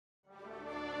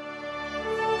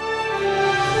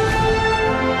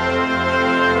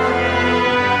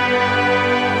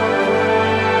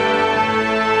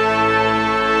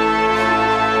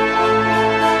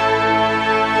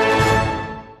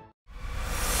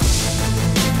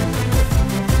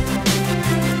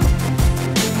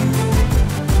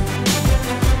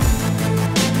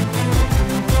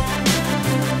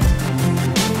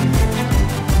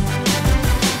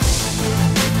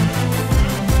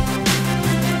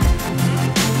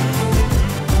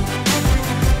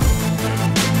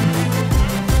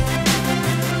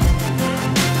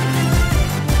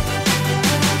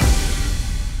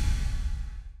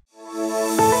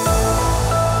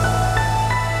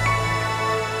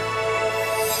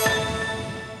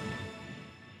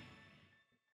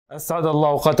أسعد الله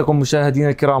أوقاتكم مشاهدينا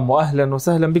الكرام، وأهلا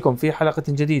وسهلا بكم في حلقة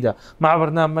جديدة مع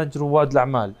برنامج رواد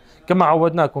الأعمال. كما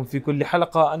عودناكم في كل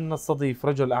حلقة أن نستضيف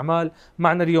رجل أعمال.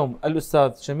 معنا اليوم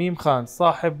الأستاذ شميم خان،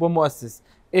 صاحب ومؤسس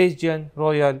Asian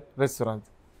Royal Restaurant.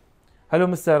 Hello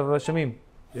Mr. Shamim.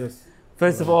 Yes.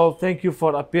 First of all, thank you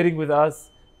for appearing with us,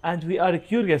 and we are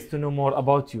curious to know more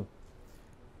about you.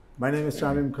 My name is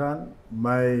Shamim Khan.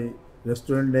 My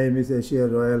restaurant name is Asia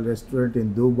Royal Restaurant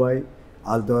in Dubai,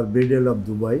 Al Dawar Bidal of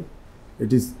Dubai.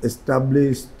 It is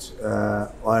established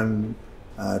on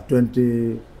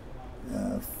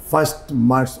 21st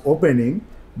March opening,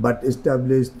 but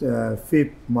established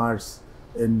 5th March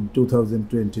in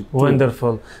 2022.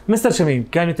 Wonderful. Mr. Shamim,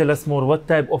 can you tell us more what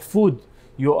type of food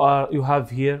you have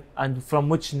here and from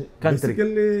which country?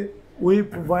 Basically, we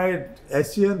provide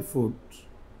Asian food.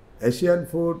 Asian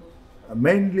food,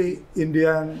 mainly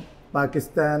Indian,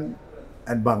 Pakistan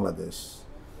and Bangladesh.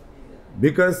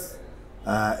 Because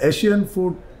Asian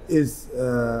food is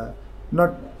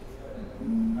not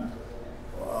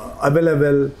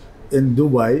available in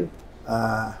Dubai.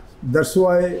 That's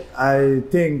why I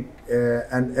think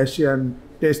an Asian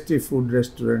tasty food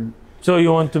restaurant. So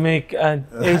you want to make an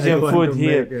Asian food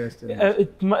here.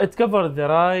 It covers the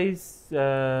rice,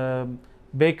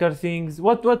 baker things.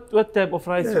 What type of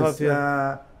rice you have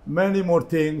here? Many more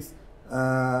things,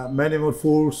 many more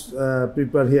foods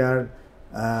people here.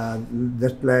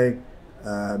 Just like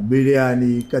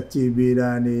biryani, kachi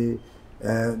biryani,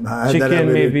 chicken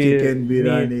maybe, chicken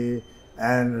biryani,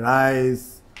 and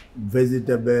rice,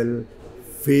 vegetable,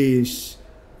 fish,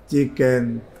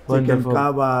 chicken, Wonderful. chicken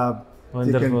kebab,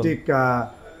 Wonderful. chicken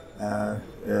tikka,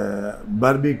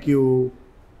 barbecue,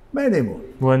 many more.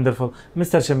 Wonderful.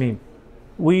 Mr. Shamim,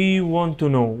 we want to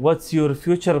know what's your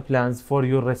future plans for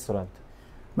your restaurant?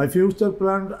 My future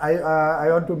plan, I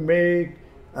want to make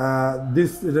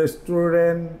this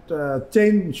restaurant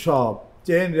chain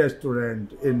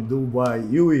restaurant in Dubai,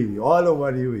 UAE, all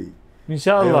over UAE.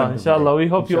 Inshallah, we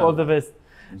hope you all the best.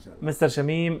 Inshallah. Mr.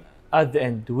 Shamim, at the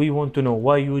end, we want to know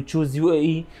why you choose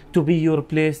UAE to be your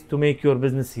place to make your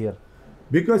business here.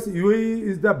 Because UAE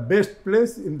is the best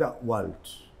place in the world,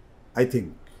 I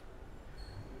think.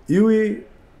 UAE,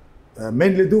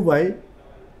 mainly Dubai,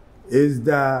 is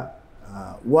the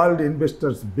world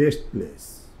investors' best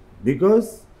place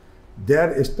because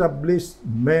their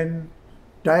establishment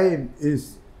time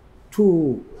is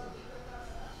too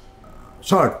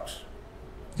short.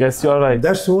 Yes, you are right.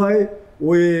 That's why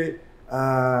we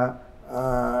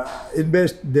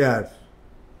invest there.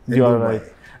 You are right.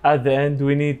 At the end,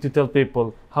 we need to tell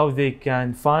people how they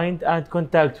can find and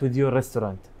contact with your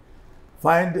restaurant.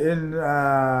 Find in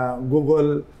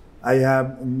Google. I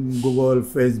have Google,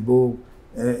 Facebook,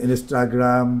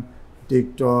 Instagram,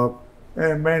 TikTok,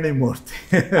 and many more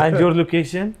things. And your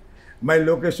location? My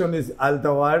location is Al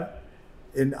Dawar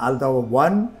in Al Dawar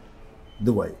 1,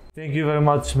 Dubai. Thank you very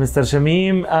much, Mr.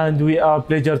 Shamim, and we are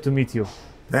pleasure to meet you.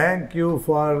 Thank you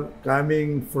for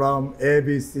coming from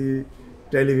ABC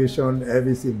Television,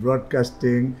 ABC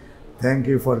Broadcasting. Thank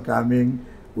you for coming.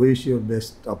 Wish you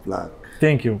best of luck.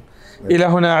 Thank you. إلى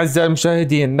هنا أعزائي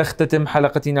المشاهدين نختتم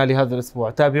حلقتنا لهذا الأسبوع.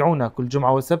 تابعونا كل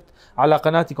جمعة وسبت على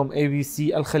قناتكم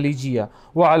ABC الخليجية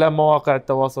وعلى مواقع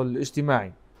التواصل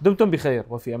الاجتماعي. دمتم بخير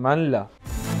وفي أمان الله.